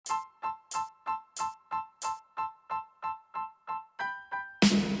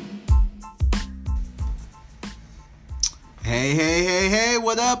Hey,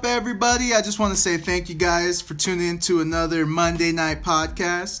 what up, everybody? I just want to say thank you guys for tuning in to another Monday night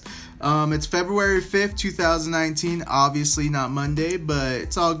podcast. It's February 5th, 2019. Obviously not Monday, but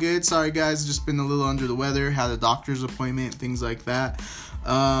it's all good. Sorry, guys. Just been a little under the weather. Had a doctor's appointment, things like that.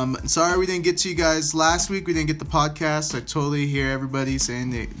 Sorry we didn't get to you guys last week. We didn't get the podcast. I totally hear everybody saying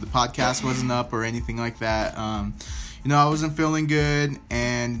that the podcast wasn't up or anything like that. I wasn't feeling good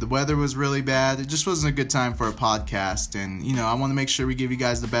and the weather was really bad. It just wasn't a good time for a podcast. And, I want to make sure we give you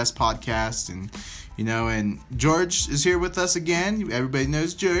guys the best podcast. And, and George is here with us again. Everybody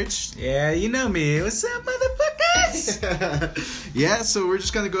knows George. Yeah, you know me. What's up, motherfuckers? Yeah, so we're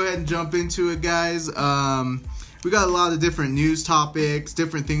just going to go ahead and jump into it, guys. We got a lot of different news topics,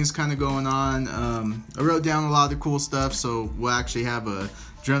 different things kind of going on. I wrote down a lot of the cool stuff, so we'll actually have a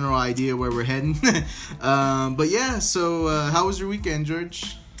general idea where we're heading. But yeah, so how was your weekend,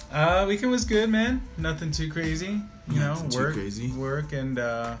 George? Weekend was good, man. Nothing too crazy. Work, and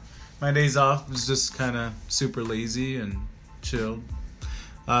my days off was just kind of super lazy and chilled.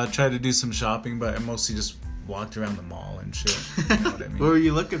 Tried to do some shopping, but I mostly just walked around the mall and shit. You know what I mean? What were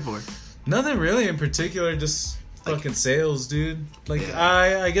you looking for? Nothing really in particular, just fucking sales, dude.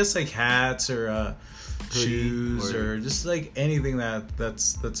 I guess like hats or shoes or just like anything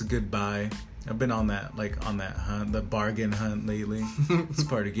that's a good buy. I've been on that hunt, the bargain hunt lately. It's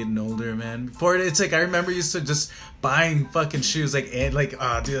part of getting older, man. Before it's like I remember used to just buying fucking shoes dude,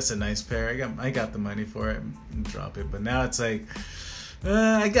 that's a nice pair. I got the money for it and drop it. But now it's like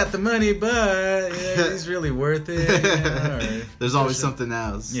I got the money, but it's really worth it. Or there's always something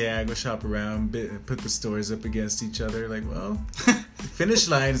else. Yeah, I go shop around, put the stores up against each other. Like, well, the Finish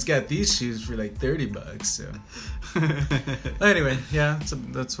Line's got these shoes for like $30. So anyway, yeah,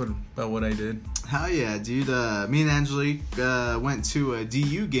 that's about what I did. Hell yeah, dude. Me and Angelique went to a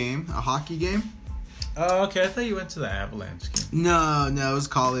DU game, a hockey game. Oh, okay. I thought you went to the Avalanche game. No, it was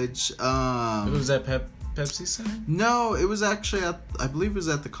college. It was at Pepsi Center? No, it was actually I believe it was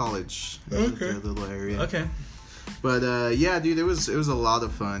at the college. Okay. The little area. Okay. But yeah, dude, it was a lot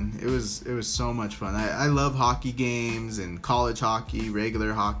of fun. It was so much fun. I love hockey games and college hockey,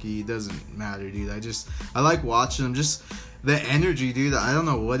 regular hockey. It doesn't matter, dude. I like watching them. Just the energy, dude. I don't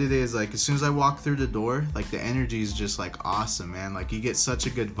know what it is. Like as soon as I walk through the door, like the energy is just like awesome, man. Like you get such a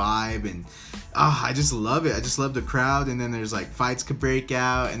good vibe and I just love it. I just love the crowd, and then there's like fights could break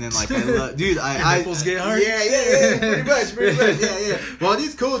out, and then like I love, dude. Your nipples get hard. Yeah, pretty much. Yeah. Well,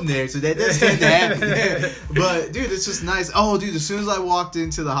 it's cold in there, so that does tend to happen. But dude, it's just nice. Oh, dude, as soon as I walked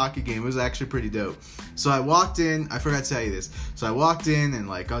into the hockey game, it was actually pretty dope. So I walked in. I forgot to tell you this. So I walked in and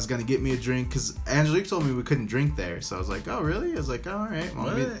like I was gonna get me a drink because Angelique told me we couldn't drink there. So I was like, oh really? I was like, oh, all right.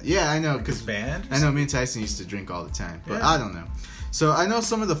 Well, yeah, I know because I know me and Tyson used to drink all the time, but I don't know. So I know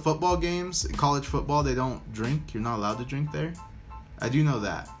some of the football games, college football, they don't drink. You're not allowed to drink there. I do know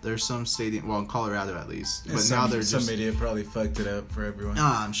that. There's some stadium, well, in Colorado at least. But now they're just... Some idiot probably fucked it up for everyone.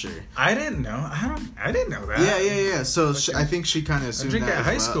 I'm sure. I didn't know. I didn't know that. Yeah. So I think she kind of assumed that. I drink at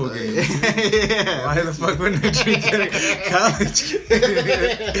high school games. Yeah. Why the fuck wouldn't I drink at college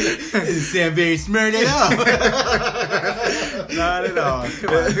You sound very smart at all. Not at all. Come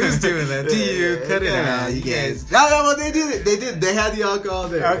on. Who's doing that to you? Cut it out. You guys. No, well, they did it. They did. They had the alcohol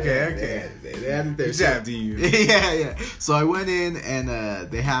there. Okay. They had it there. Good job to you. Yeah. So I went in and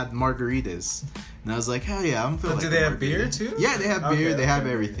they had margaritas. And I was like, hell yeah, I'm feeling like do they have beer too? Yeah, they have beer. They have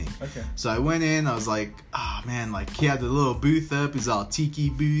everything. Okay. So I went in. I was like, oh man, like he had the little booth up. It's all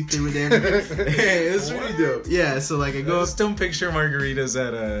tiki booth or whatever. It was really dope. Yeah. So like I go. I just don't picture margaritas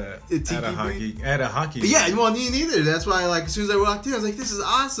at a hockey. Yeah. Well, me neither. That's why like as soon as I walked in, I was like, this is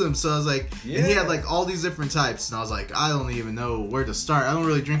awesome. So I was like, and he had like all these different types, and I was like, I don't even know where to start. I don't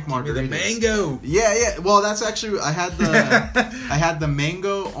really drink margaritas. The mango. Yeah. Well, that's actually I had the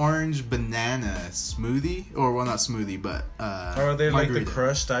mango orange banana smoothie, or well, not smoothie, but are they margarita. like the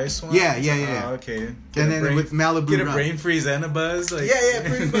crushed ice ones? Yeah. Oh, okay. And then with Malibu get a brain freeze and a buzz. Like. Yeah,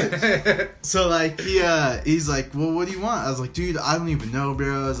 pretty much. So like he's like, well, what do you want? I was like, dude, I don't even know,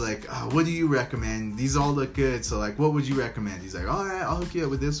 bro. I was like, what do you recommend? These all look good. So like, what would you recommend? He's like, all right, I'll hook you up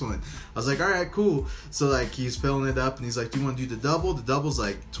with this one. I was like, all right, cool. So like he's filling it up, and he's like, do you want to do the double? The double's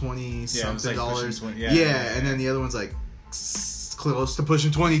like $20 something dollars. Yeah, and then the other one's like close to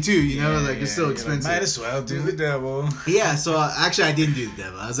pushing 22, it's still expensive. Might as well do the double. Yeah, so actually I didn't do the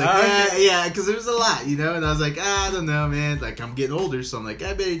double. I was like, because there was a lot, and I was like, I don't know, man. Like I'm getting older, so I'm like,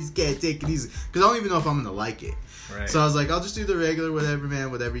 I better just take it easy, because I don't even know if I'm gonna like it. Right. So I was like, I'll just do the regular whatever,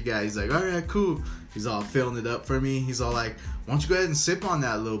 man, whatever you got. He's like, all right, cool. He's all filling it up for me. He's all like, why don't you go ahead and sip on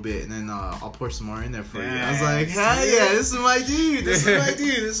that a little bit, and then I'll pour some more in there for you. I was like, hell yeah, this is my dude. This is my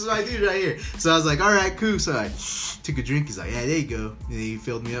dude. This is my dude right here. So I was like, all right, cool. So I took a drink. He's like, yeah, there you go. And he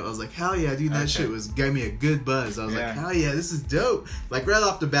filled me up. I was like, hell yeah, dude. That shit gave me a good buzz. I was like, hell yeah, this is dope. Like right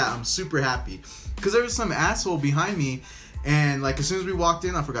off the bat, I'm super happy. Because there was some asshole behind me, and like as soon as we walked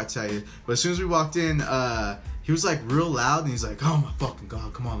in, I forgot to tell you, but as soon as we walked in, he was like real loud, and he's like, oh my fucking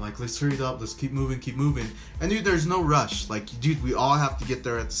god, come on, like let's hurry it up, let's keep moving. And dude, there's no rush. Like, dude, we all have to get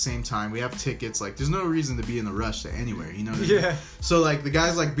there at the same time. We have tickets. Like, there's no reason to be in a rush to anywhere, you know what I mean? So like the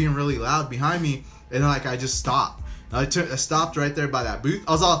guy's like being really loud behind me, and like I just stopped. I stopped right there by that booth.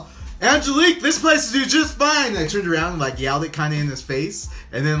 I was all, Angelique, this place will do just fine. And I turned around and like yelled it kind of in his face,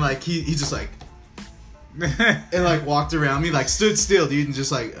 and then like he just like and like walked around me, like stood still, dude, and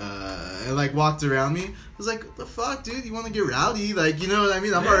just like and like walked around me. I was like, what the fuck, dude? You want to get rowdy? Like, you know what I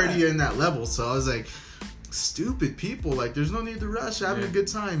mean? I'm already in that level, so I was like, stupid people. Like, there's no need to rush. Having a good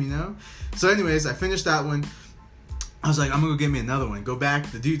time, you know? So anyways, I finished that one. I was like, I'm gonna go get me another one. Go back.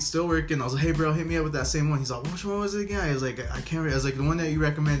 The dude's still working. I was like, hey, bro, hit me up with that same one. He's like, which one was it again? I was like, I can't remember. I was like, the one that you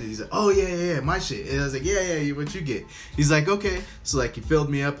recommended. He's like, oh, yeah, my shit. And I was like, yeah, what you get? He's like, okay. So, like, he filled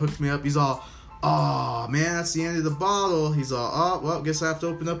me up, hooked me up. He's all, oh, man, that's the end of the bottle. He's all, oh, well, guess I have to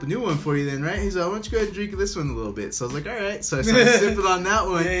open up a new one for you then, right? He's like, why don't you go ahead and drink this one a little bit? So I was like, all right. So I started sipping on that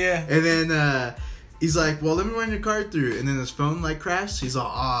one. And then he's like, well, let me run your card through. And then his phone, like, crashed. He's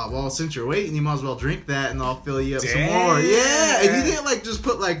all, well, since you're waiting, you might as well drink that, and I'll fill you up some more. Yeah. And he didn't, like, just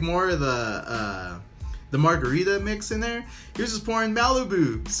put, like, more of the margarita mix in there. He was just pouring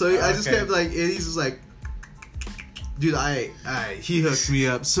Malibu. So I just kept, like, and he's just like, dude, he hooked me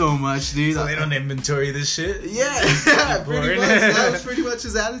up so much, dude. So they don't inventory this shit? Yeah, pretty much. That was pretty much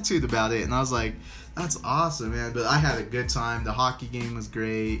his attitude about it. And I was like, that's awesome, man. But I had a good time. The hockey game was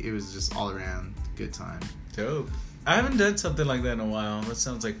great. It was just all around good time. Dope. I haven't done something like that in a while. That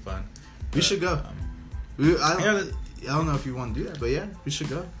sounds like fun. We should go. I don't know if you want to do that, but yeah, we should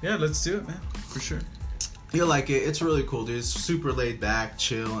go. Yeah, let's do it, man. For sure. You'll like it. It's really cool, dude. It's super laid back,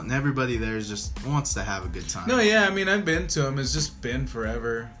 chill, and everybody there just wants to have a good time. No, yeah, I mean, I've been to them. It's just been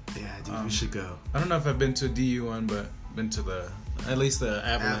forever. Yeah, dude, we should go. I don't know if I've been to a DU one, but been to at least the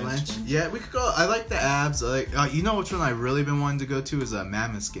Avalanche. Yeah, we could go. I like the Abs. I like, you know which one I really been wanting to go to is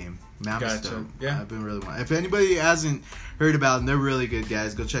Mammoth's game. Mammoth's Gotcha. dope. Yeah, I've been really wanting. If anybody hasn't heard about them, they're really good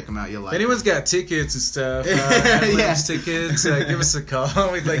guys. Go check them out. You'll like. If anyone's got tickets and stuff, Avalanche tickets, give us a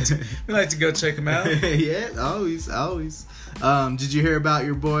call. We'd like to go check them out. Yeah, always. Did you hear about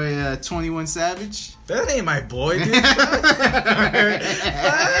your boy 21 Savage? That ain't my boy, dude. Fuck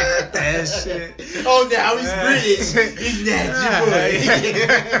that shit. Oh, now he's British. He's not your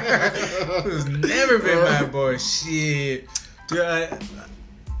boy. Who's never been my boy. Shit, dude.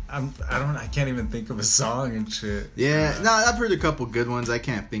 I can't even think of a song and shit. Yeah, no, I've heard a couple good ones. I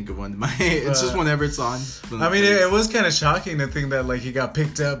can't think of one. It's just whenever it's on. I mean, it was kind of shocking to think that like he got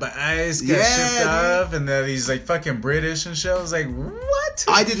picked up by ICE, got shipped off, and that he's like fucking British and shit. I was like, what?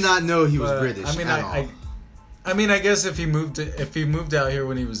 I did not know he was British. I mean, I guess if he moved out here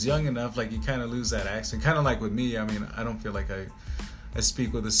when he was young enough, like you kind of lose that accent. Kind of like with me. I mean, I don't feel like I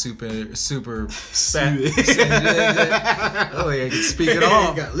speak with a super Spanish. Oh, yeah, I can speak it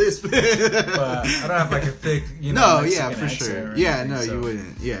all. Got lisp. But I don't have like a thick, Mexican for sure. Yeah, no, so. You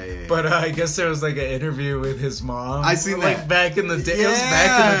wouldn't. Yeah. But I guess there was like an interview with his mom. I seen like that. Back in the day. Yeah, it was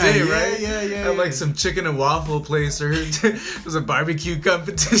back in the day, right? Yeah. At like some chicken and waffle place, or it was a barbecue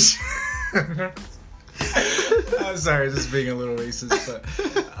competition. I'm sorry, just being a little racist, but.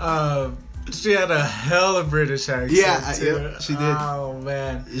 She had a hella British accent. Yeah, she did. Oh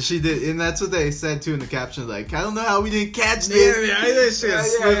man, she did, and that's what they said too in the caption. Like, I don't know how we didn't catch this. Yeah, that shit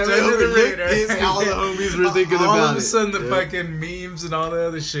slipped under the radar. All the homies were thinking about it. All of a sudden, the fucking memes and all the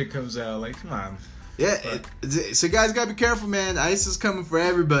other shit comes out. Like, come on. Yeah, so guys gotta be careful, man. ICE is coming for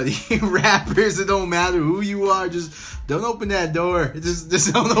everybody. Rappers, it don't matter who you are. Just don't open that door.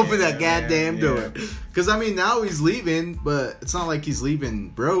 Just don't open that goddamn door. Because, I mean, now he's leaving, but it's not like he's leaving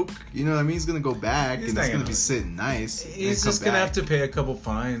broke. You know what I mean? He's going to go back, and he's going to be sitting nice. He's just going to have to pay a couple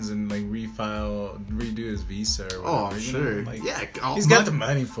fines and, like, redo his visa or whatever. Oh, I'm sure. Like, yeah. He's got the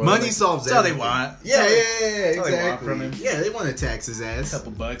money for it. Money solves everything. That's all they want. Yeah, exactly. All they want from him. Yeah, they want to tax his ass. A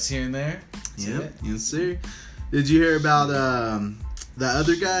couple bucks here and there. Yep. Yes, sir. Did you hear about the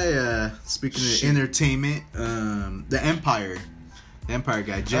other guy? Speaking of entertainment, the Empire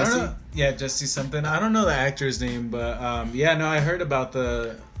guy, Jesse. Yeah, Jesse something. I don't know the actor's name, but I heard about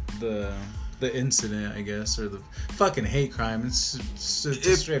the the incident, I guess, or the fucking hate crime. It's a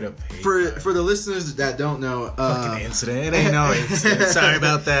straight up hate for crime. For the listeners that don't know, fucking incident. It ain't no incident. Sorry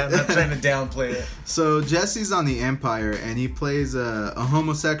about that. I'm not trying to downplay it. So Jesse's on the Empire, and he plays a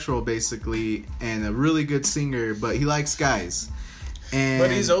homosexual basically, and a really good singer, but he likes guys.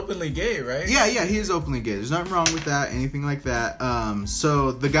 But he's openly gay, right? Yeah, he is openly gay. There's nothing wrong with that, anything like that.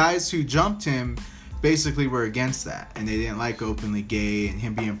 So the guys who jumped him basically were against that, and they didn't like openly gay and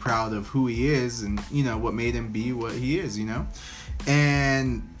him being proud of who he is and, you know, what made him be what he is, you know.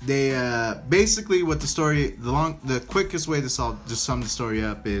 And they basically what the story, the quickest way to sum the story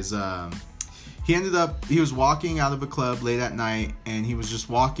up is he was walking out of a club late at night, and he was just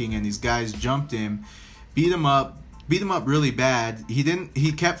walking, and these guys jumped him, beat him up really bad.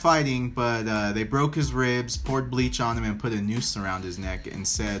 He kept fighting, but they broke his ribs, poured bleach on him, and put a noose around his neck and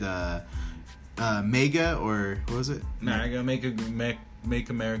said MAGA, or what was it? MAGA, make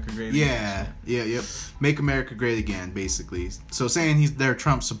America great again. Yep. Make America great again, basically. So saying they're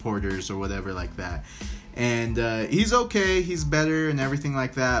Trump supporters or whatever like that. And he's okay, he's better and everything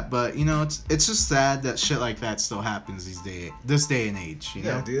like that, but you know, it's just sad that shit like that still happens this day and age, you know?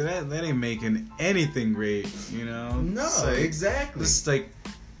 Yeah, dude, that ain't making anything great, you know? No, like, exactly. It's like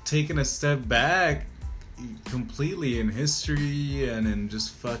taking a step back completely in history and in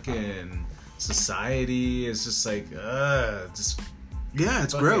just fucking society. It's just like, just... Yeah,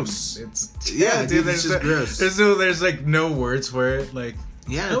 it's fucking, gross. Dude, it's just gross. There's like no words for it, like...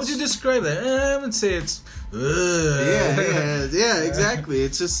 Yeah, how would you describe that? I would say it's... Yeah, exactly.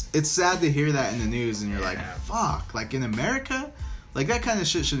 It's sad to hear that in the news, and you're like, fuck, like in America? Like that kind of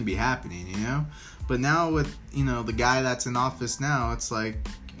shit shouldn't be happening, you know? But now with, you know, the guy that's in office now, it's like,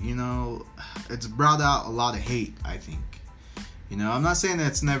 you know, it's brought out a lot of hate, I think. You know, I'm not saying that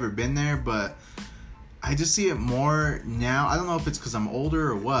it's never been there, but I just see it more now. I don't know if it's because I'm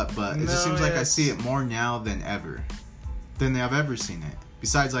older or what, but it just seems like I see it more now than I've ever seen it.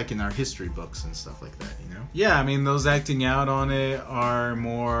 Besides, like, in our history books and stuff like that, you know? Yeah, I mean, those acting out on it are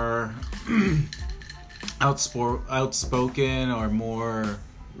more outspoken or more,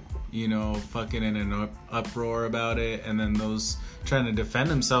 you know, fucking in an uproar about it. And then those trying to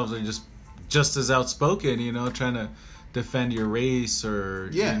defend themselves are just as outspoken, you know, trying to defend your race or,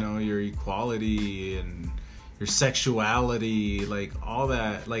 you know, your equality and your sexuality, like, all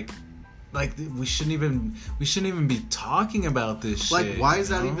that, like we shouldn't even be talking about this shit. Like, why is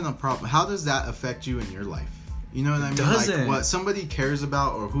that even a problem? How does that affect you in your life? You know what I mean? Doesn't. Like, what somebody cares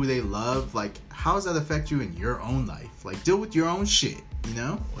about or who they love, like, how does that affect you in your own life? Like, deal with your own shit, you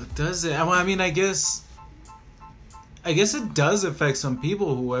know? What does it? Well, I mean, I guess it does affect some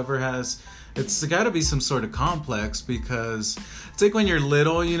people. Whoever has, it's got to be some sort of complex, because it's like when you're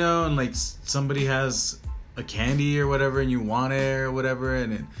little, you know, and like somebody has a candy or whatever, and you want it or whatever,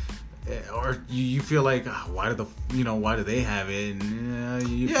 and or you feel like, why do they have it? And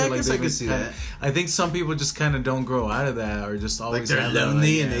you feel I like guess I can see that. I think some people just kind of don't grow out of that, or just always like they're have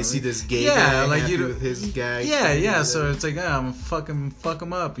lonely, that, and they see this gay guy like happy you with his guy. Yeah. So it's like, I'm fuck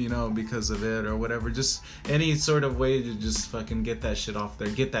him up, you know, because of it or whatever. Just any sort of way to just fucking get that shit off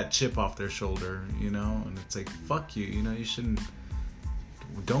get that chip off their shoulder, you know. And it's like, fuck you, you know, you shouldn't.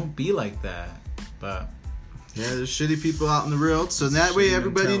 Don't be like that, but. Yeah, there's shitty people out in the world, so that way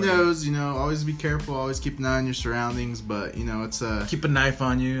everybody knows, you know, always be careful, always keep an eye on your surroundings, but, you know, it's keep a knife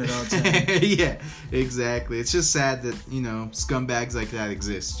on you at all times. Yeah, exactly. It's just sad that, you know, scumbags like that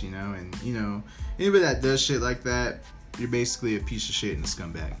exist, you know, and, you know, anybody that does shit like that, you're basically a piece of shit and a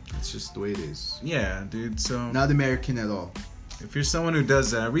scumbag. It's just the way it is. Yeah, dude, so... Not American at all. If you're someone who does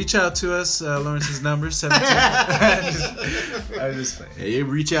that, reach out to us. Lawrence's number, 17. I'm just playing. Hey,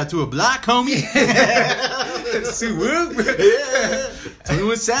 reach out to a block, homie. Yeah.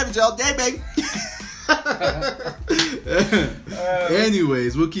 21 Savage all day, baby.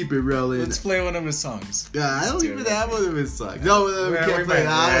 Anyways, we'll keep it rolling. Let's play one of his songs. I don't even have one of his songs. No, we can't play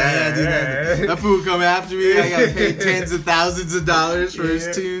that. That fool come after me. I gotta pay tens of thousands of dollars for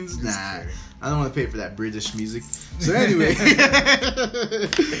his tunes. Nah, I don't want to pay for that British music. So anyway,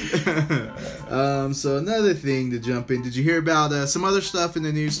 so another thing to jump in. Did you hear about some other stuff in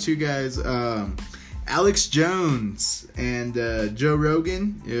the news too, guys? Alex Jones and Joe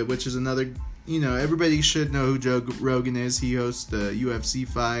Rogan, which is another, you know, everybody should know who Joe Rogan is. He hosts UFC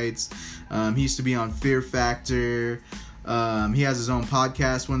fights. He used to be on Fear Factor. He has his own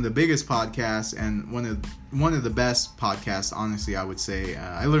podcast, one of the biggest podcasts, and one of the best podcasts, honestly, I would say.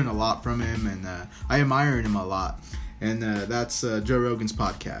 I learn a lot from him, and I admire him a lot. And that's Joe Rogan's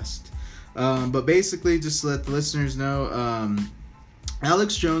podcast. But basically, just to let the listeners know,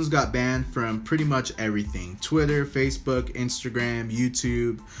 Alex Jones got banned from pretty much everything. Twitter, Facebook, Instagram,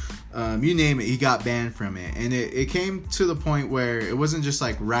 YouTube, you name it, he got banned from it. And it came to the point where it wasn't just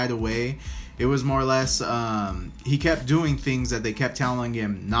like right away. It was more or less, he kept doing things that they kept telling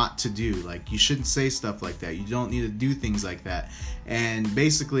him not to do. Like, you shouldn't say stuff like that. You don't need to do things like that. And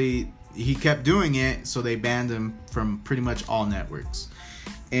basically, he kept doing it, so they banned him from pretty much all networks.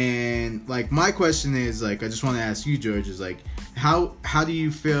 And, like, my question is, like, I just want to ask you, George, is, like, how do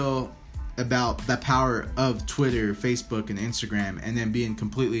you feel about the power of Twitter, Facebook, and Instagram, and then being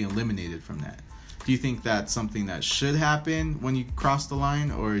completely eliminated from that? Do you think that's something that should happen when you cross the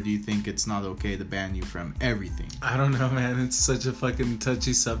line, or do you think it's not okay to ban you from everything? I don't know, man. It's such a fucking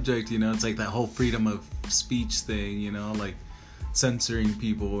touchy subject, you know? It's like that whole freedom of speech thing, you know? Like, censoring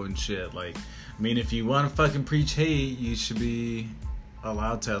people and shit. Like, I mean, if you want to fucking preach hate, you should be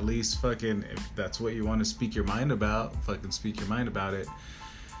allowed to at least fucking, if that's what you want to speak your mind about, fucking speak your mind about it.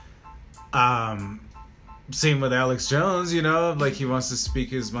 Same with Alex Jones, you know, like he wants to speak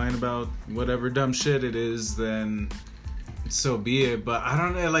his mind about whatever dumb shit it is, then so be it. But I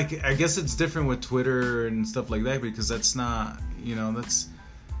don't know, like, I guess it's different with Twitter and stuff like that, because that's not, you know, that's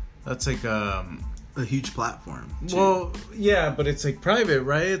like a huge platform too. Well, yeah, but it's like private,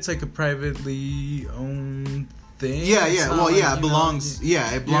 right? It's like a privately owned thing. Yeah. Well, like, yeah, it belongs. Yeah,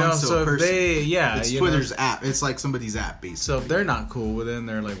 it belongs to a person. It's Twitter's app. It's like somebody's app, basically. So if they're not cool with it, and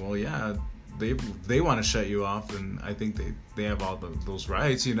they're like, well, yeah, they want to shut you off, and I think they have all those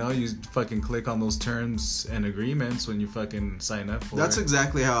rights, you know? You fucking click on those terms and agreements when you fucking sign up for That's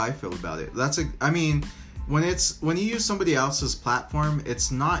exactly how I feel about it. I mean, when you use somebody else's platform,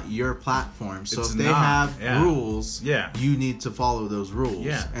 it's if they have rules, you need to follow those rules.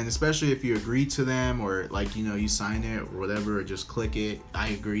 Yeah. And especially if you agree to them, or like, you know, you sign it or whatever, or just click it, I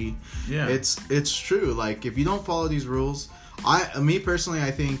agree. Yeah. It's true. Like, if you don't follow these rules, me personally,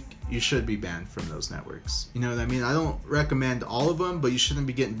 I think you should be banned from those networks. You know what I mean? I don't recommend all of them, but you shouldn't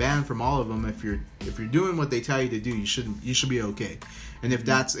be getting banned from all of them. If you're doing what they tell you to do, you should be okay. And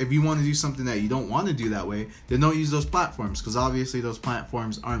if you want to do something that you don't want to do that way, then don't use those platforms, because obviously those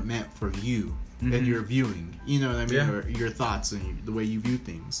platforms aren't meant for you and your viewing. You know what I mean? Yeah. Or your thoughts and the way you view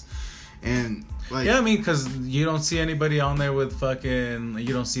things. And like, yeah, I mean, because you don't see anybody on there with fucking,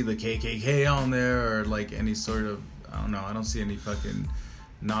 you don't see the KKK on there, or like any sort of, I don't know, I don't see any fucking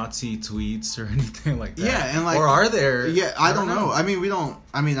Nazi tweets or anything like that. Yeah, and like, or are there? Yeah, I don't know. I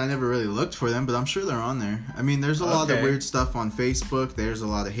mean, I never really looked for them, but I'm sure they're on there. I mean, there's a lot of weird stuff on Facebook. There's a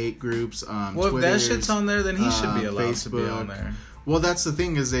lot of hate groups. Well, if that shit's on there, then he should be allowed to be on there. Well, that's the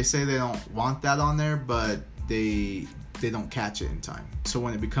thing, is they say they don't want that on there, but they don't catch it in time. So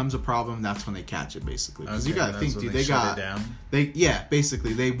when it becomes a problem, that's when they catch it, basically. Because you gotta think, dude,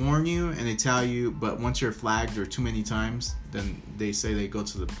 basically they warn you and they tell you, but once you're flagged or too many times, then they say they go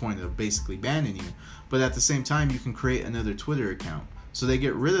to the point of basically banning you. But at the same time, you can create another Twitter account. So they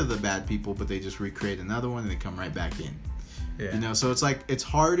get rid of the bad people, but they just recreate another one and they come right back in. Yeah. You know, so it's like, it's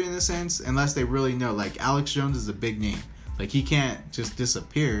hard in a sense, unless they really know. Like, Alex Jones is a big name. Like, he can't just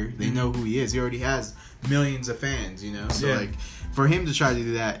disappear. They know who he is. He already has millions of fans, you know? So, like, for him to try to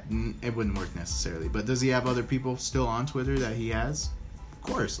do that, it wouldn't work necessarily. But does he have other people still on Twitter that he has? Of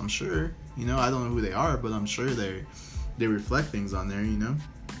course, I'm sure. You know, I don't know who they are, but I'm sure they reflect things on there, you know?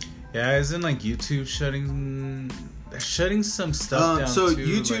 Yeah, isn't, like, YouTube shutting some stuff down, so too?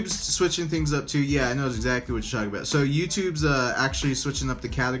 YouTube's switching things up, too. Yeah, I know exactly what you're talking about. So YouTube's actually switching up the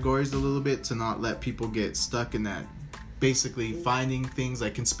categories a little bit to not let people get stuck in that, basically finding things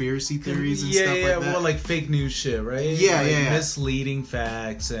like conspiracy theories and stuff like that. Well, like fake news shit, right? Yeah, like misleading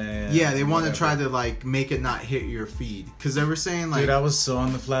facts and they want to try to like make it not hit your feed, because they were saying like, dude, I was so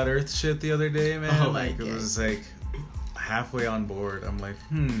on the flat Earth shit the other day, man. Oh, like it was like halfway on board. I'm like,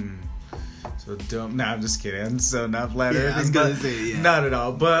 so dumb. Nah, I'm just kidding. So not flat Earth. I was gonna say, not at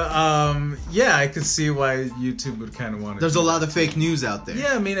all. But I could see why YouTube would kind of want to. There's a lot of fake news out there.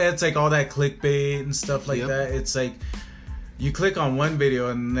 Yeah, I mean, it's like all that clickbait and stuff like that. It's like, you click on one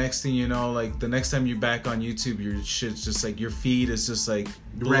video and the next thing you know, like the next time you're back on YouTube, your shit's just like, your feed is just like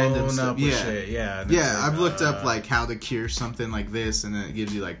random blown stuff. up with shit. Yeah. Like, I've looked up like how to cure something like this, and then it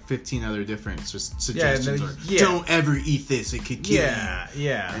gives you like 15 other different suggestions. Don't ever eat this, it could kill you.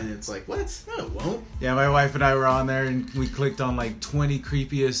 Yeah. And it's like, what? No, it won't. Yeah, my wife and I were on there and we clicked on like 20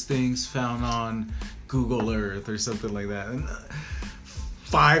 creepiest things found on Google Earth or something like that. And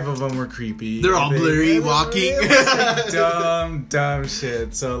 5 of them were creepy. They're all blurry, walking. Like dumb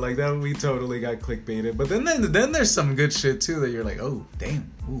shit. So like that, we totally got clickbaited. But then there's some good shit too that you're like, oh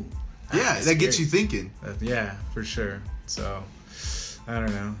damn, ooh. Yeah, that gets you thinking. Yeah, for sure. So I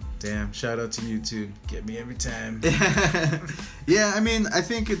don't know. Damn, shout out to YouTube. Get me every time. Yeah, I mean, I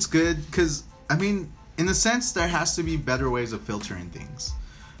think it's good because, I mean, in a sense, there has to be better ways of filtering things.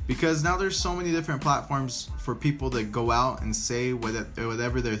 Because now there's so many different platforms for people to go out and say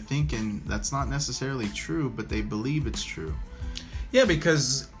whatever they're thinking that's not necessarily true, but they believe it's true. Yeah,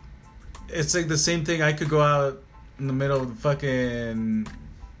 because it's like the same thing. I could go out in the middle of the fucking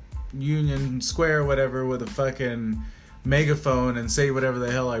Union Square or whatever with a fucking megaphone and say whatever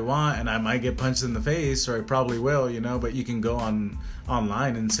the hell I want, and I might get punched in the face, or I probably will, you know. But you can go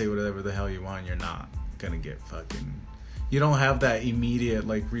online and say whatever the hell you want. You're not gonna get fucking. You don't have that immediate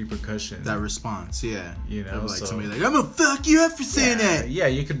like repercussion. That response, yeah. You know, like so, somebody like, I'm gonna fuck you up for saying that. Yeah,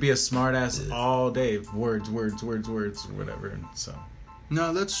 you could be a smart ass all day. Words, or whatever. So.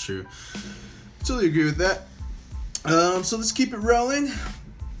 No, that's true. Totally agree with that. So let's keep it rolling.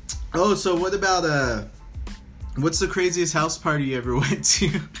 Oh, so what about what's the craziest house party you ever went to?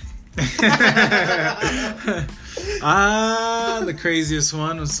 The craziest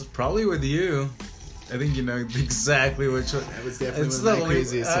one was probably with you. I think you know exactly which one. That was definitely one of the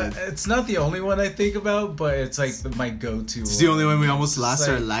craziest ones. It's not the only one I think about, but it's like my go-to. It's the only one we almost lost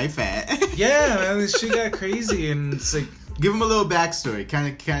our life at. Yeah, man, this shit got crazy, and it's like. Give them a little backstory.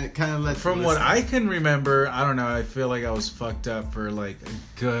 Kind of let. From what I can remember, I don't know. I feel like I was fucked up for like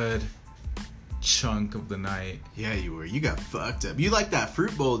a good chunk of the night. Yeah, you were. You got fucked up. You like that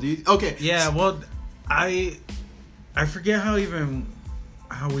fruit bowl, dude. Okay. Yeah. Well, I forget how we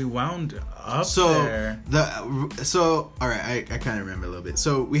wound up there. So all right, I kind of remember a little bit.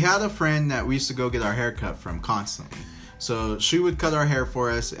 So we had a friend that we used to go get our hair cut from constantly. So she would cut our hair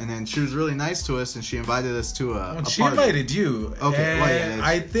for us, and then she was really nice to us, and she invited us to a She party. invited you. Okay, well, yeah,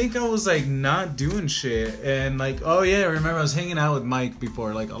 I think I was like not doing shit, and like, oh yeah, I remember I was hanging out with Mike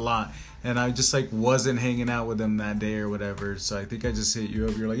before, like a lot, and I just like wasn't hanging out with him that day or whatever. So I think I just hit you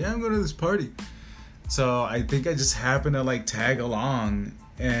up. You're like, yeah, I'm going to this party. So I think I just happened to like tag along,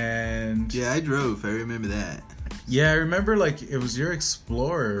 and yeah, I drove. I remember that. Yeah, I remember like it was your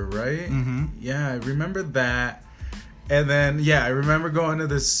Explorer, right? Mm-hmm. Yeah, I remember that. And then, yeah, I remember going to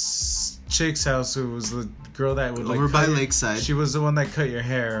this chick's house who was the girl that would like... Over by Lakeside. She was the one that cut your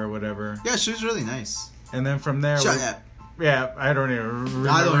hair or whatever. Yeah, she was really nice. And then from there... Shut up. Yeah, I don't even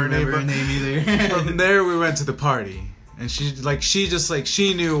remember her name either. From there, we went to the party. And she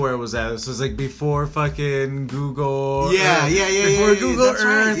knew where it was at. This was like before fucking Google. Before Google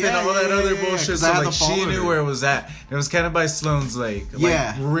Earth and all that other bullshit. So like she knew where it was at. It was kind of by Sloan's Lake.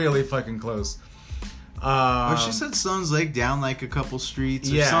 Like really fucking close. She said Sloan's Lake down like a couple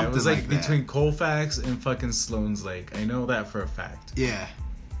streets or something. Yeah, it was like that. between Colfax and fucking Sloan's Lake. I know that for a fact. Yeah.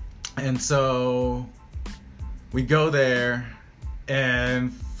 And so we go there,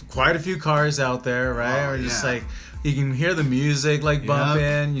 and quite a few cars out there, right? Or just like you can hear the music like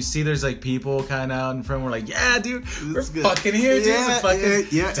bumping. You see there's like people kind of out in front. We're like, yeah, dude, we're fucking here, dude.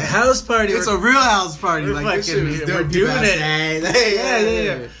 It's a house party. It's a real house party. We're like fucking, we're doing it.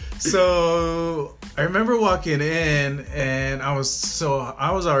 Yeah. So I remember walking in, and I was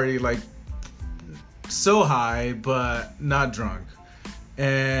already like so high, but not drunk.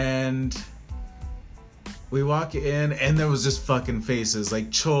 And we walk in, and there was just fucking faces, like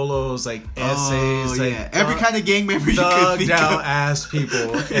cholos, like essays, every kind of gang member you could think out of. ass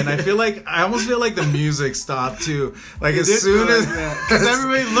people. And I almost feel like the music stopped too. Like as soon as because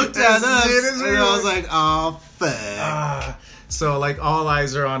everybody looked at us, and I was like, oh fuck. So like all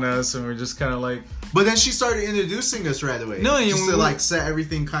eyes are on us, and we're just kind of like. But then she started introducing us right away. No, just to like set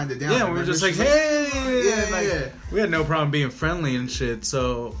everything kind of down. Yeah, we were just like, hey, We had no problem being friendly and shit.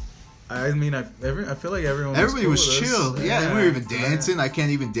 So, I mean, I feel like everybody was chill. Yeah, and we were even dancing. I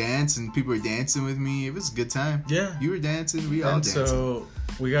can't even dance, and people were dancing with me. It was a good time. Yeah, you were dancing. We all danced. So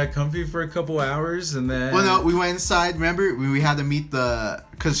we got comfy for a couple hours, and then. Well, no, we went inside. Remember, we had to meet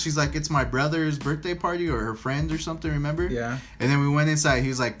because she's like, it's my brother's birthday party or her friend or something. Remember? Yeah. And then we went inside. He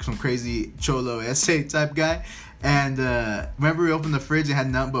was like some crazy cholo essay type guy, and remember we opened the fridge and had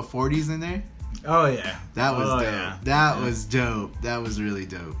nothing but 40s in there. Oh yeah. That was dope. Yeah. That was dope. That was really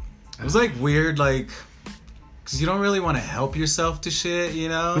dope. It was like weird, like. Cause you don't really want to help yourself to shit, you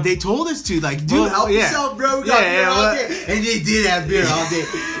know. But they told us to, like, dude, help yourself, bro. We got beer all day, and they did have beer all day.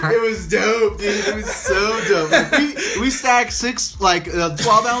 It was dope, dude. It was so dope. Like, we stacked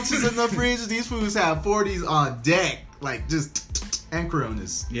 12 ounces in the fridge. These fools have 40s on deck, like just. and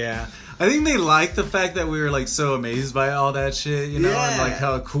Coronas. Yeah. I think they liked the fact that we were like so amazed by all that shit, you know, and like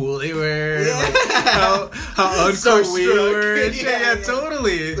how cool they were, like how uncool we were. And shit. Yeah,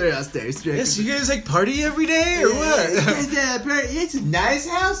 totally. They're starstruck. Yes, you guys like party every day or what? It's a nice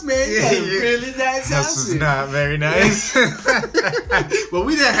house, man. Really nice house. This is not very nice. Well,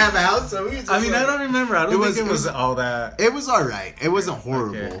 we didn't have a house, so we just I don't remember. I don't think it was all that. It was all right. It wasn't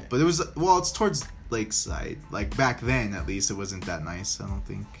horrible, but it was. Well, it's towards Lakeside. Like back then, at least, it wasn't that nice. I don't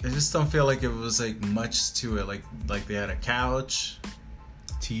think. I just don't feel like it was like much to it. Like they had a couch,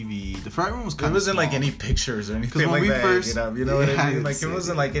 TV. The front room was kind of. It wasn't small. like any pictures or anything when like we that. First, you know what I mean? Like it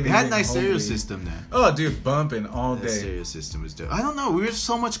wasn't like anything. It had a nice homely. stereo system there. Oh, dude, bumping all day. The stereo system was dope. I don't know. We were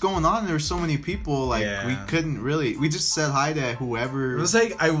so much going on. There were so many people. Like we couldn't really. We just said hi to whoever. It was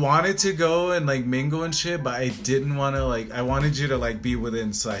like I wanted to go and like mingle and shit, but I didn't want to. Like I wanted you to like be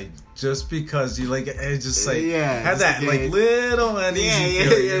within sight. Just because you like it, just like had that like little uneasy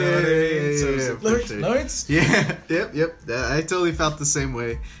feeling, you know what I mean? Lawrence? Yeah, yep. I totally felt the same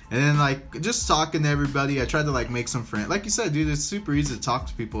way. And then like just talking to everybody, I tried to like make some friends. Like you said, dude, it's super easy to talk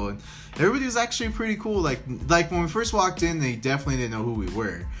to people, and everybody was actually pretty cool. Like when we first walked in, they definitely didn't know who we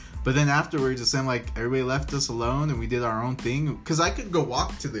were. But then afterwards, it seemed like everybody left us alone, and we did our own thing. Because I could go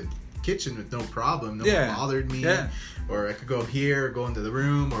walk to the kitchen with no problem. No one bothered me. Yeah. Or I could go here, or go into the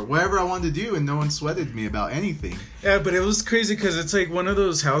room, or whatever I wanted to do, and no one sweated me about anything. Yeah, but it was crazy because it's like one of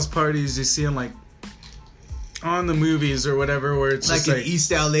those house parties you see in like on the movies or whatever, where it's like just in like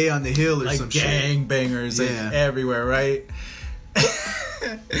East LA on the hill or like some gangbangers like everywhere, right?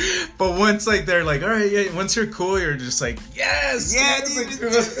 But once like they're like, all right, yeah. Once you're cool, you're just like, yes, who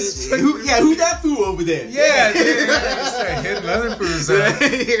that fool over there? Yeah, dude, just start hitting other fools out.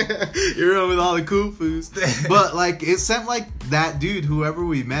 You're on with all the cool fools. But like, it seemed like that dude, whoever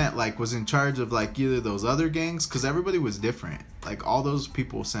we met, like was in charge of like either those other gangs, because everybody was different. Like all those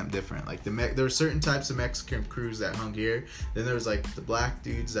people seemed different. Like there were certain types of Mexican crews that hung here. Then there was like the black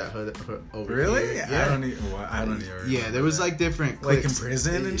dudes that hung over here. Really? Yeah. I don't even. Yeah, there was like different cliques. Like in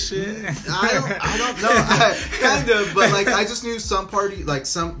prison and shit. I don't know. Kind of, but like I just knew some party, like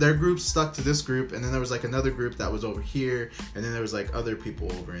their group stuck to this group, and then there was like another group that was over here, and then there was like other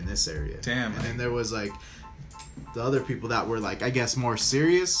people over in this area. Damn. And then there was like the other people that were like, I guess, more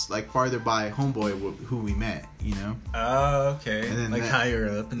serious, like farther by homeboy who we met, you know. Oh, okay. And then like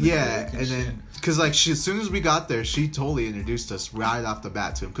higher up. In the and then because like as soon as we got there, she totally introduced us right off the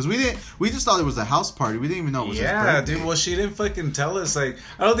bat to him, because we just thought it was a house party. We didn't even know it was his birthday. Dude. Well, she didn't fucking tell us. Like,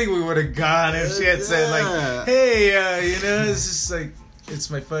 I don't think we would have gone if she had said like, hey, you know, it's just like it's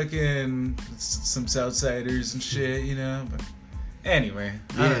my fucking some Southsiders and shit, you know. But anyway,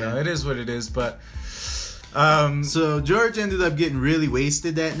 I don't know. It is what it is, but. So George ended up getting really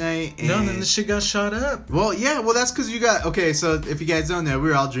wasted that night. And then the shit got shot up. Well, that's because you got so if you guys don't know, we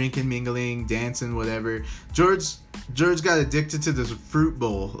were all drinking, mingling, dancing, whatever. George got addicted to this fruit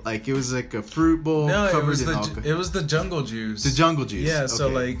bowl. Like it was like a fruit bowl covered in alcohol. It was the jungle juice. The jungle juice. Yeah. So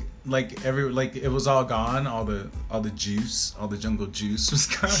like it was all gone. All the juice, all the jungle juice was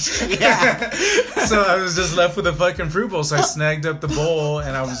gone. Yeah. So I was just left with a fucking fruit bowl. So I snagged up the bowl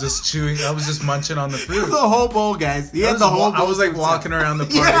and I was just chewing. I was just munching on the fruit. The whole bowl, guys. He had the whole bowl. I was like walking around the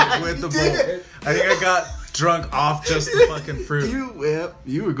party with the bowl. I think I got drunk off just the fucking fruit.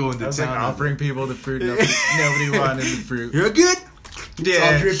 You were going to town. I was like offering people the fruit. Nobody wanted the fruit. You're good. Yeah. It's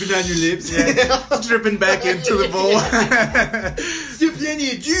all dripping on your lips. Yeah. Dripping back into the bowl. Still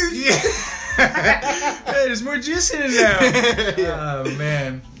plenty of juice. Yeah. Hey, there's more juice in it now. Oh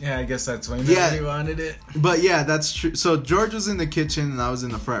man. Yeah, I guess that's why nobody wanted it. But yeah, that's true. So George was in the kitchen and I was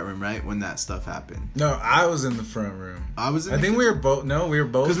in the front room, right? When that stuff happened. No, I was in the front room. I was in I think we were both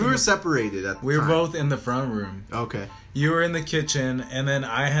because we were separated at the We time. were both in the front room. Okay. You were in the kitchen, and then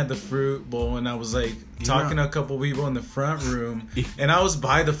I had the fruit bowl, and I was like talking to a couple people in the front room, and I was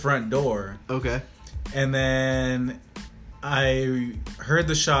by the front door. Okay. And then I heard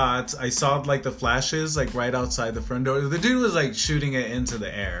the shots. I saw like the flashes like right outside the front door. The dude was like shooting it into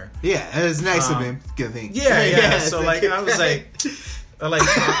the air. Yeah, it was nice of him. Good thing. Yeah. So like I was like. You're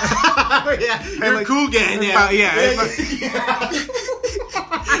a cool guy now.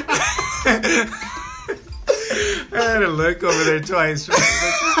 I had to look over there twice.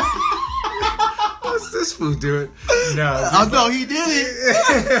 What's this fool doing? No, he did it.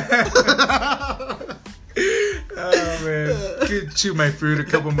 Oh man, could chew my fruit a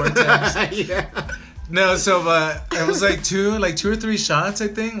couple more times. No, so it was like two or three shots, I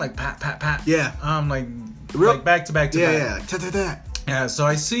think, like pat. Yeah. Like back to back. Yeah. Yeah. So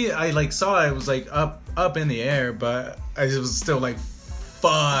I saw it was like up in the air, but I was still like,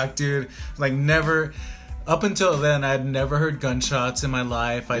 fuck, dude. Like never. up until then, I'd never heard gunshots in my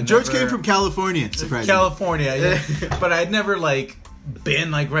life. George came from California, surprisingly. California, yeah. But I'd never like been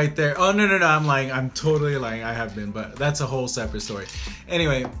like right there. Oh no, I'm lying. I'm totally lying. I have been, but that's a whole separate story.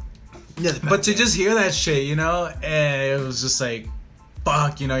 Anyway, but to just hear that shit, you know, and it was just like,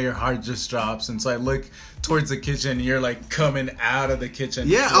 fuck, you know, your heart just drops. And so I look towards the kitchen, and you're like coming out of the kitchen.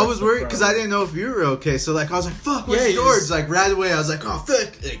 Yeah, I was worried because I didn't know if you were okay. So like I was like, fuck, where's George? Like right away, I was like, oh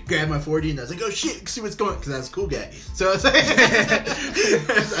fuck. I grabbed my 40 and I was like, oh shit, see what's going on, because I was a cool guy. So I was like,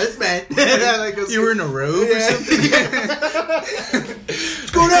 that's bad. Like, you were in a robe or something? What's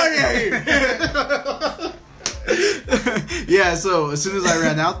going on here? Yeah, so as soon as I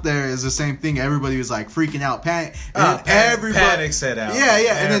ran out there, it's the same thing. Everybody was like freaking out, panic, and panic set out.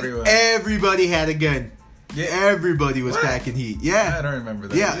 Yeah, and then everybody had a gun. Yeah, everybody was packing heat. Yeah, I don't remember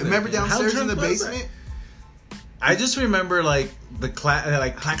that. Yeah, either. remember downstairs in the basement? I just remember like the clap,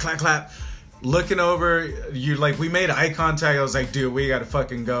 clap. Looking over, you like we made eye contact. I was like, dude, we gotta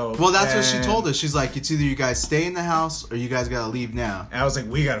fucking go. Well, that's what she told us. She's like, it's either you guys stay in the house or you guys gotta leave now. And I was like,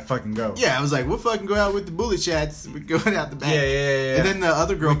 we gotta fucking go. Yeah, I was like, we'll fucking go out with the bullet chats. We're going out the back. Yeah. And then the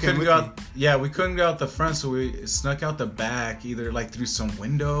other girl came with me. Yeah, we couldn't go out the front, so we snuck out the back, either like through some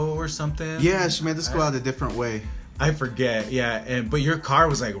window or something. Yeah, she made us go out a different way. I forget. Yeah, but your car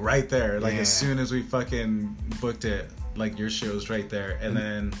was like right there. Like as soon as we fucking booked it, like your shit was right there, and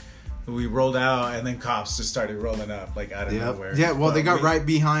then we rolled out, and then cops just started rolling up, like out of nowhere. Yeah, well, they got right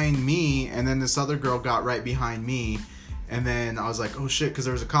behind me, and then this other girl got right behind me, and then I was like, oh shit, because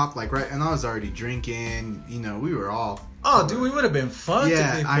there was a cop like right, and I was already drinking. You know, we were all. Oh, dude, we would have been fucked if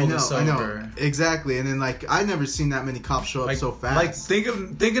they pulled us over. I know, exactly. And then like I never seen that many cops show up so fast. Like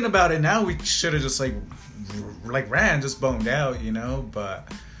thinking about it now, we should have just like ran, just boned out, you know. But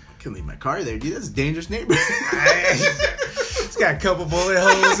I can leave my car there, dude. That's a dangerous neighborhood. It's got a couple bullet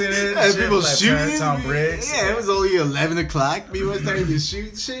holes in it. And people shooting on bricks. Yeah, it was only 11 o'clock. People started to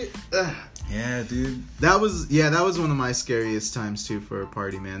shoot shit. Yeah, dude. That was one of my scariest times too for a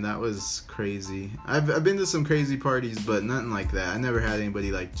party, man. That was crazy. I've been to some crazy parties, but nothing like that. I never had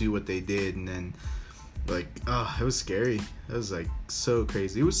anybody like do what they did, and then like, it was scary. It was like so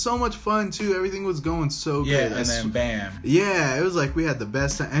crazy. It was so much fun too. Everything was going so good. Yeah, and then bam. Yeah, it was like we had the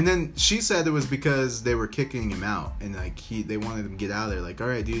best time. And then she said it was because they were kicking him out, and like they wanted him to get out of there. Like, all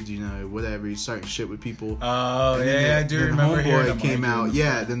right, dude, you know, whatever. You starting shit with people. Oh yeah, I do remember. Homeboy came out.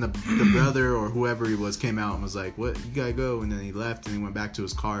 Yeah, then the brother or whoever he was came out and was like, "What? You gotta go." And then he left and he went back to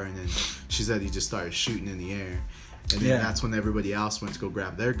his car. And then she said he just started shooting in the air. And then that's when everybody else went to go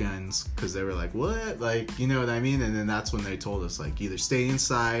grab their guns, because they were like, what? Like, you know what I mean? And then that's when they told us, like, either stay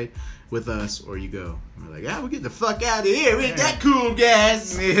inside with us or you go. And we're like, we're getting the fuck out of here. We ain't that cool,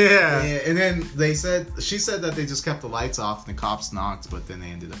 guys. Yeah. And then she said that they just kept the lights off and the cops knocked, but then they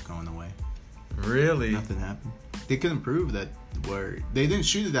ended up going away. Really? Nothing happened. They couldn't prove that they didn't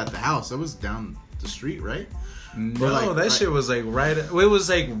shoot it at the house. It was down the street, right? No, that shit was like right. It was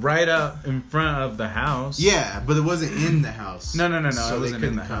like right up in front of the house. Yeah, but it wasn't in the house. No. So it wasn't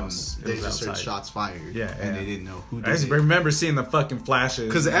in the house. They just heard shots fired. Yeah, and they didn't know who did it. I just remember seeing the fucking flashes.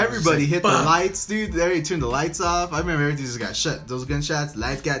 Because everybody hit the lights, dude. They already turned the lights off. I remember everything just got shut. Those gunshots,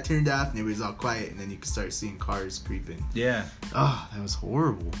 lights got turned off, and everybody's all quiet. And then you could start seeing cars creeping. Yeah. Oh, that was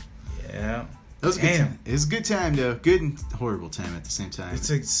horrible. Yeah. That was a good time. It was a good time, though. Good and horrible time at the same time.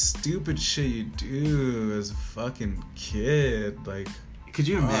 It's like stupid shit you do as a fucking kid. Like, could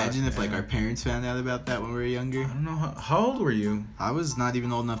you imagine if like our parents found out about that when we were younger? I don't know. How old were you? I was not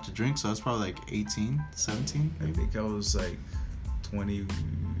even old enough to drink, so I was probably like 18, 17. Maybe. I think I was like 22.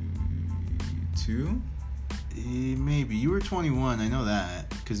 Maybe. You were 21. I know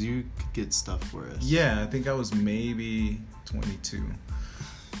that because you could get stuff for us. Yeah, I think I was maybe 22.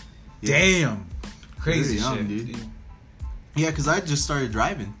 Yeah. Damn. Crazy young, shit, dude. Yeah, because I just started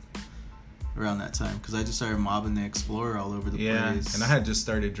driving around that time. Because I just started mobbing the Explorer all over the place. Yeah, and I had just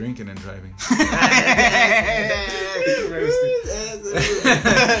started drinking and driving.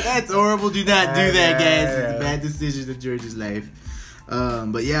 That's horrible. Do not do that, guys. It's a bad decision in George's life.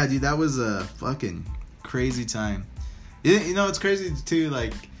 But yeah, dude, that was a fucking crazy time. You know, it's crazy too,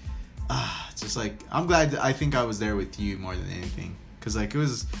 like, just like, I'm glad I think I was there with you more than anything. Because like, it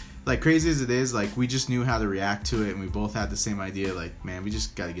was... Like, crazy as it is, like, we just knew how to react to it, and we both had the same idea, like, man, we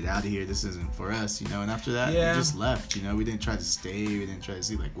just gotta get out of here, this isn't for us, you know, and after that, we just left, you know, we didn't try to stay, we didn't try to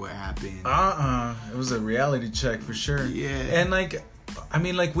see, like, what happened. It was a reality check, for sure. Yeah. And, like, I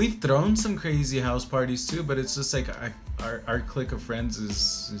mean, like, we've thrown some crazy house parties, too, but it's just, like, our clique of friends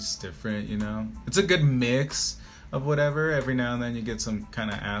is different, you know? It's a good mix of whatever. Every now and then you get some kind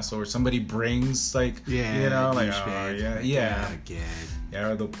of asshole or somebody brings like or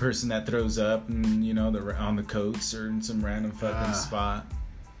the person that throws up and on the coats or in some random fucking spot.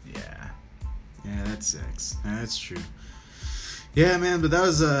 Yeah, that sucks. That's true. Yeah, man, but that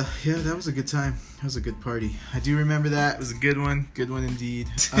was a good time. That was a good party. I do remember that. It was a good one indeed.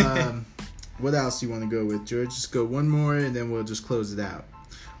 What else do you want to go with, George? Just go one more and then we'll just close it out.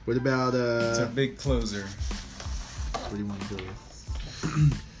 What about it's a big closer. What do you want to go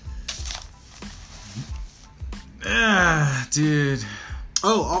with? Dude.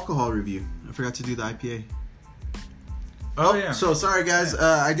 Oh, alcohol review. I forgot to do the IPA. Oh yeah. So sorry guys.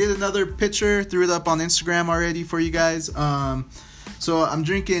 I did another picture, threw it up on Instagram already for you guys. So I'm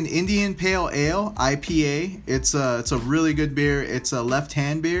drinking Indian Pale Ale IPA. It's a really good beer. It's a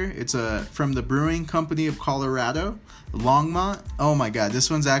left-hand beer. It's from the Brewing Company of Colorado, Longmont. Oh my god, this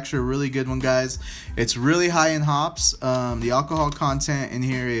one's actually a really good one, guys. It's really high in hops. The alcohol content in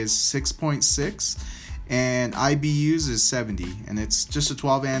here is 6.6 and IBUs is 70, and it's just a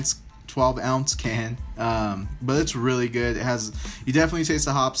 12 ounce can, but it's really good. You definitely taste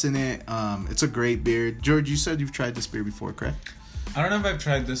the hops in it. It's a great beer. George, you said you've tried this beer before, correct? I don't know if I've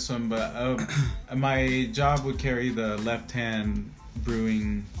tried this one, but my job would carry the left-hand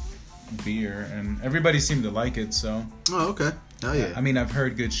brewing beer, and everybody seemed to like it, so. Oh, okay. Oh, yeah. I mean, I've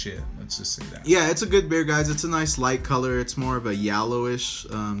heard good shit. Let's just say that. Yeah, it's a good beer, guys. It's a nice light color. It's more of a yellowish,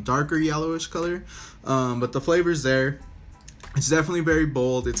 darker yellowish color, but the flavor's there. It's definitely very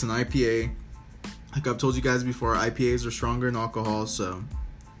bold. It's an IPA. Like I've told you guys before, IPAs are stronger in alcohol, so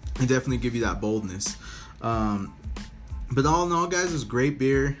they definitely give you that boldness. But all in all, guys, it's great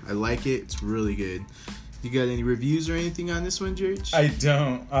beer. I like it. It's really good. You got any reviews or anything on this one, George? I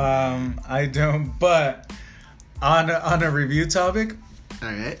don't. But on a review topic. All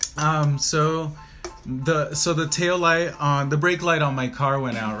right. So the tail light on the brake light on my car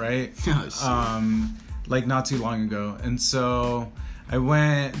went out, right? Oh, like not too long ago, and so I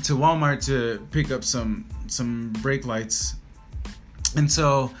went to Walmart to pick up some brake lights, and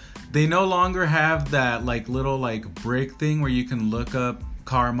so they no longer have that like little like brick thing where you can look up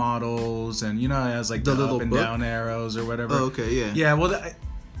car models, and it has like the little up and book? down arrows or whatever. Oh, okay, yeah. Yeah, well,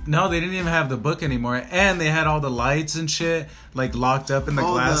 no, they didn't even have the book anymore, and they had all the lights and shit like locked up in the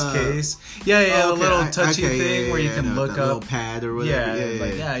glass case. Yeah, the little touchy thing where you can look up. Little pad or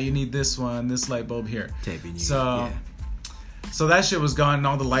whatever. Yeah, you need this one, this light bulb here. Taping you. So that shit was gone, and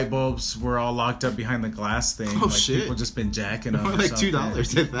all the light bulbs were all locked up behind the glass thing. Oh, like, shit. People just been jacking them. Like $2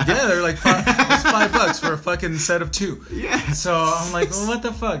 at that. Yeah, they're like $5 for a fucking set of 2. Yeah. So I'm like, well, what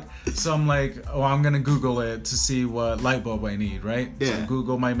the fuck? So I'm like, I'm gonna Google it to see what light bulb I need, right? Yeah. So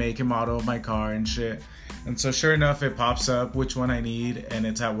Google my make and model of my car and shit. And so sure enough, it pops up which one I need, and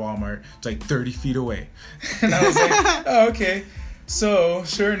it's at Walmart. It's like 30 feet away. And I was like, oh, okay. So,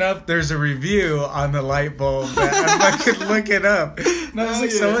 sure enough, there's a review on the light bulb that I'm fucking looking up. And I was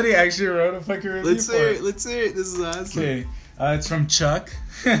like, somebody actually wrote a fucking review Let's hear it. This is awesome. Okay, it's from Chuck.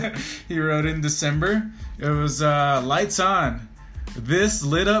 He wrote in December. It was, lights on. This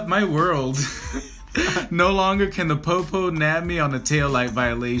lit up my world. No longer can the popo nab me on a taillight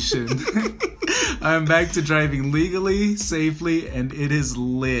violation. I'm back to driving legally, safely, and it is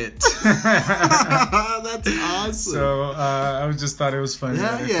lit. That's awesome. So I just thought it was funny.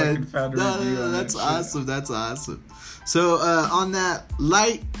 Yeah. Fucking found a review on that's that awesome. shit. That's awesome. So on that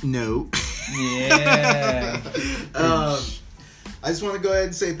light note, yeah. I just want to go ahead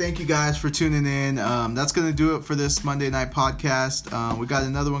and say thank you guys for tuning in. That's going to do it for this Monday night podcast. We got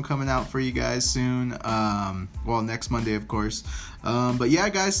another one coming out for you guys soon. Next Monday, of course. But yeah,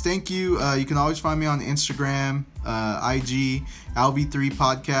 guys, thank you. You can always find me on Instagram, IG, LV3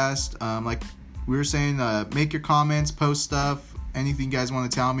 Podcast. Like we were saying, make your comments, post stuff. Anything you guys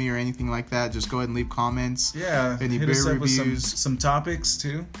want to tell me or anything like that, just go ahead and leave comments. Yeah, any hit beer us up reviews, with some topics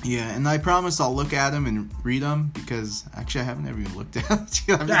too. Yeah, and I promise I'll look at them and read them because actually I haven't ever even looked at them.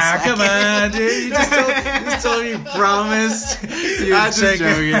 Come on, dude! You just told me you promised. I'm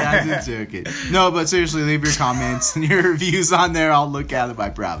just joking. No, but seriously, leave your comments and your reviews on there. I'll look at them. I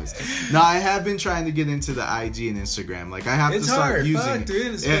promise. No, I have been trying to get into the IG and Instagram. Like I have to start using it,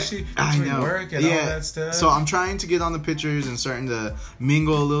 dude. Especially between work and all that stuff. So I'm trying to get on the pictures and starting to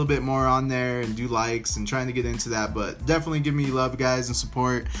mingle a little bit more on there and do likes and trying to get into that, but definitely give me love, guys, and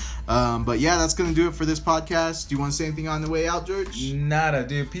support. But yeah, that's gonna do it for this podcast. Do you want to say anything on the way out, George? Nada,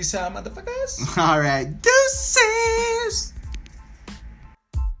 dude. Peace out, motherfuckers. All right, deuces.